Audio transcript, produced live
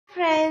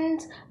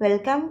friends,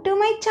 welcome to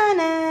my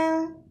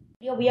channel.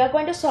 Here we are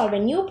going to solve a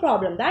new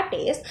problem, that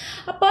is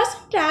a person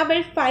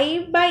traveled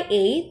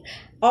 5/8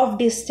 of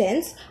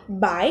distance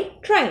by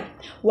train,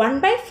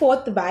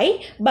 1/4 by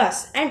bus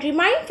and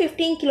remain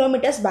 15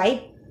 kilometers by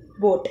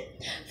boat.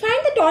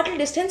 Find the total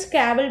distance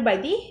traveled by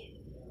the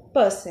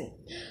person.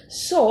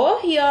 So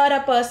here a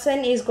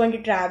person is going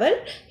to travel.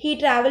 He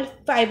traveled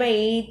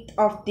 5/8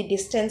 of the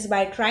distance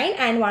by train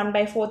and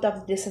 1/4 of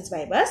the distance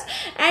by bus,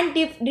 and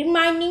the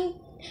remaining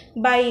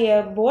by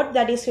boat,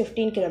 that is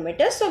 15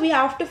 kilometers. So we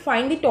have to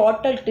find the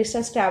total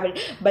distance traveled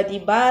by the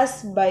bus,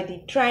 by the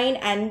train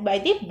and by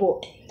the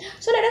boat.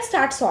 So let us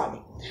start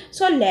solving.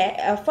 So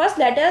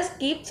first let us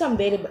keep some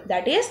variable,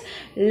 that is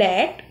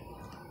let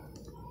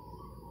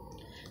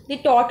the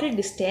total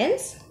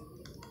distance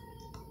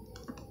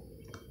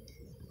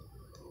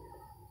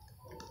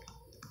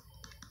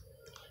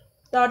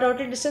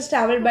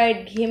traveled by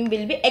him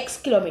will be x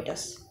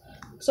kilometers.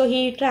 So he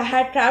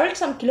had traveled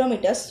some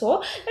kilometers, so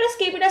let us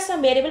keep it as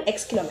some variable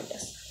x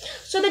kilometers.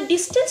 So the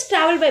distance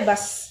traveled by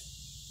bus,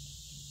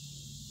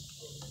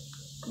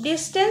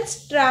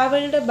 distance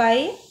traveled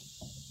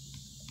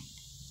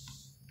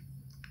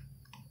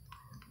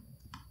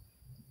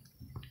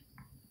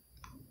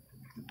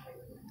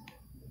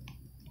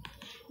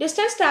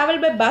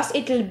by bus,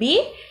 it will be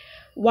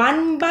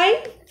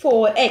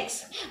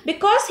 1/4x,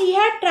 because he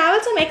had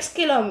traveled some x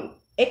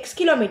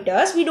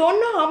kilometers. We don't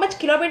know how much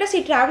kilometers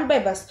he traveled by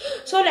bus,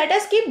 so let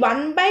us keep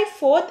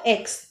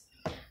 1/4x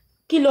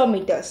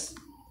kilometers.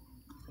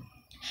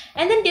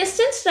 And then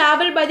distance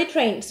traveled by the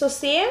train, so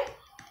same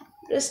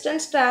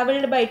distance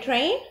traveled by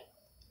train,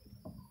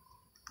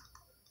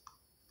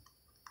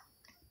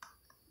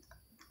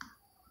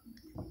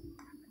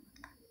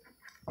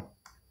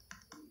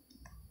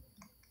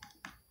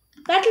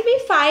 that will be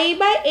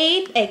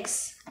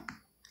 5/8x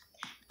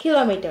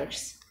kilometers.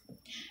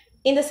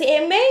 In the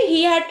same way, he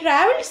had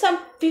traveled some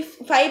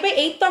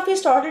 5/8 of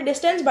his total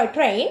distance by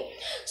train.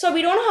 So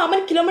we don't know how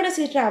many kilometers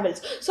he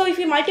travels. So if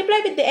we multiply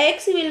with the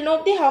x, we will know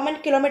how many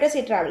kilometers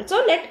he travels. So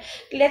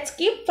let's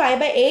keep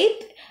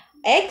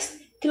 5/8x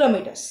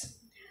kilometers.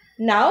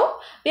 Now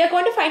we are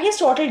going to find his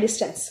total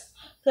distance.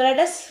 So let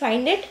us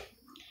find it.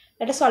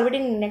 Let us solve it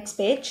in the next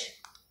page.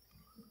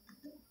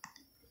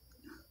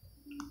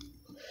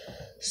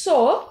 So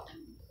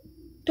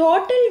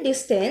total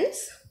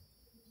distance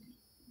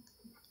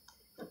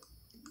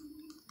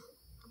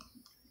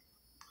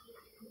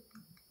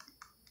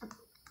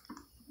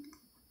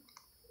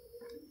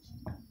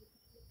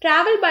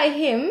traveled by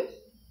him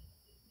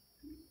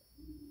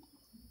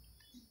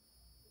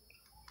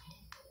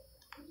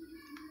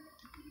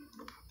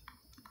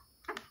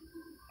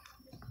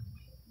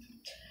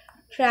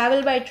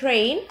by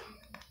train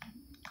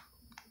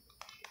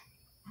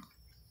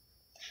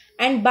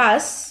and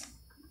bus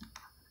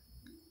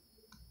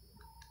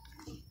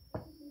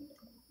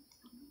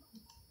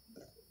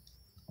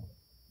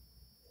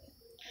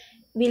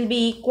will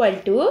be equal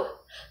to,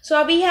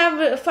 so we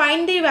have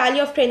find the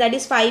value of train, that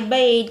is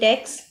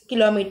 5/8x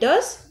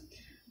kilometers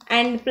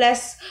and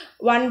plus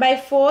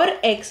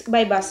 1/4x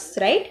by bus,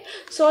 right?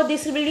 So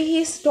this will be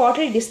his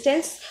total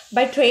distance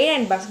by train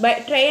and bus. By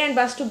train and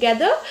bus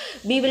together,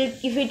 we will,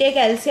 if we take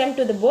LCM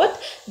to the both,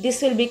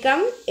 this will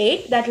become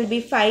 8, that will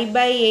be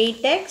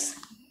 5/8x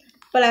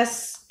plus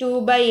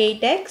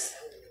 2/8x,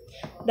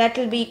 that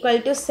will be equal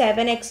to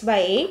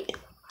 7x/8.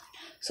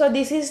 So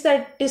this is the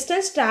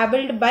distance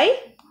traveled by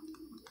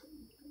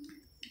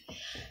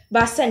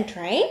bus and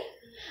train.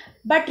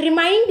 But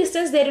remaining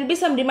distance, there will be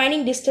some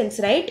remaining distance,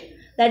 right?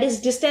 That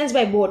is distance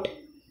by boat.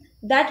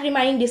 That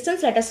remaining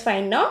distance let us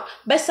find now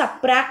by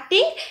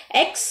subtracting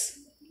x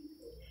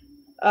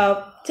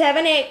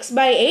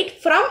 7x/8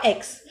 from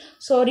x.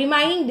 So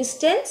remaining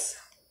distance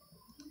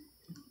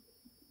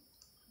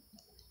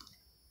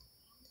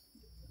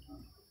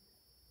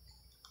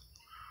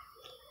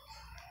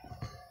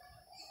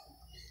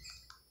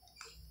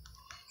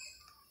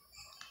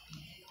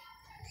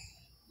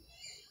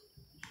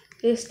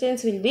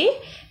will be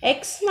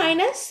x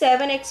minus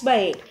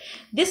 7x/8.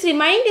 This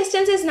remaining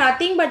distance is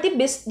nothing but the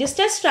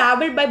distance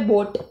traveled by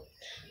boat.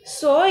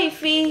 So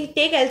if we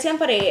take LCM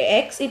for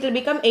x, it will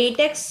become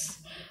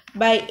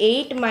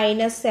 8x/8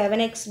 minus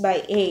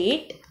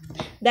 7x/8,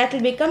 that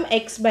will become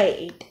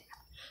x/8.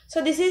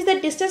 So this is the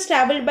distance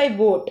traveled by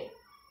boat.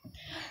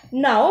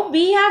 Now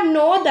we have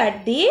know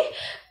that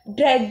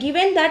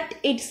given that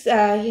it's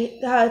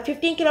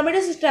 15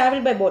 kilometers is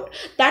traveled by boat,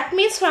 that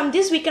means from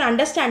this we can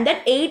understand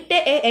that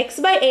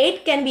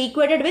x/8 can be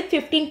equated with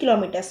 15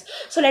 kilometers.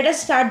 So let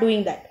us start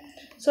doing that.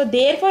 So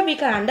therefore we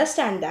can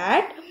understand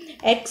that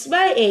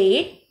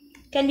x/8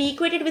 can be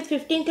equated with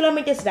 15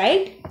 kilometers,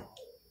 right?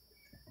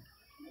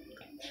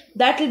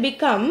 That will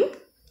become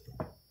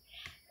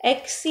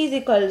x is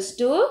equals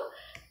to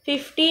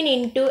 15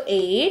 into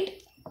 8,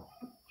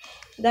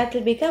 that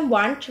will become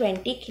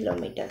 120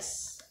 kilometers.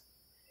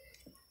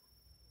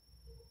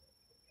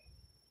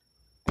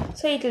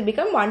 So it will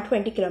become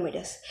 120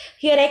 kilometers.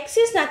 Here x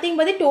is nothing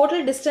but the total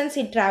distance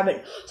he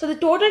traveled. So the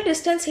total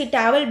distance he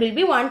traveled will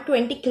be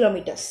 120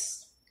 kilometers.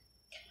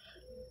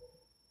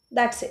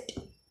 That's it.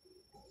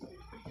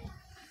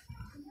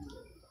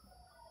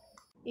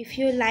 If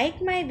you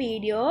like my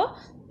video,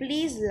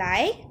 please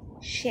like,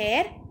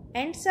 share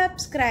and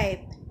subscribe.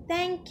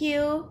 Thank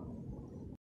you.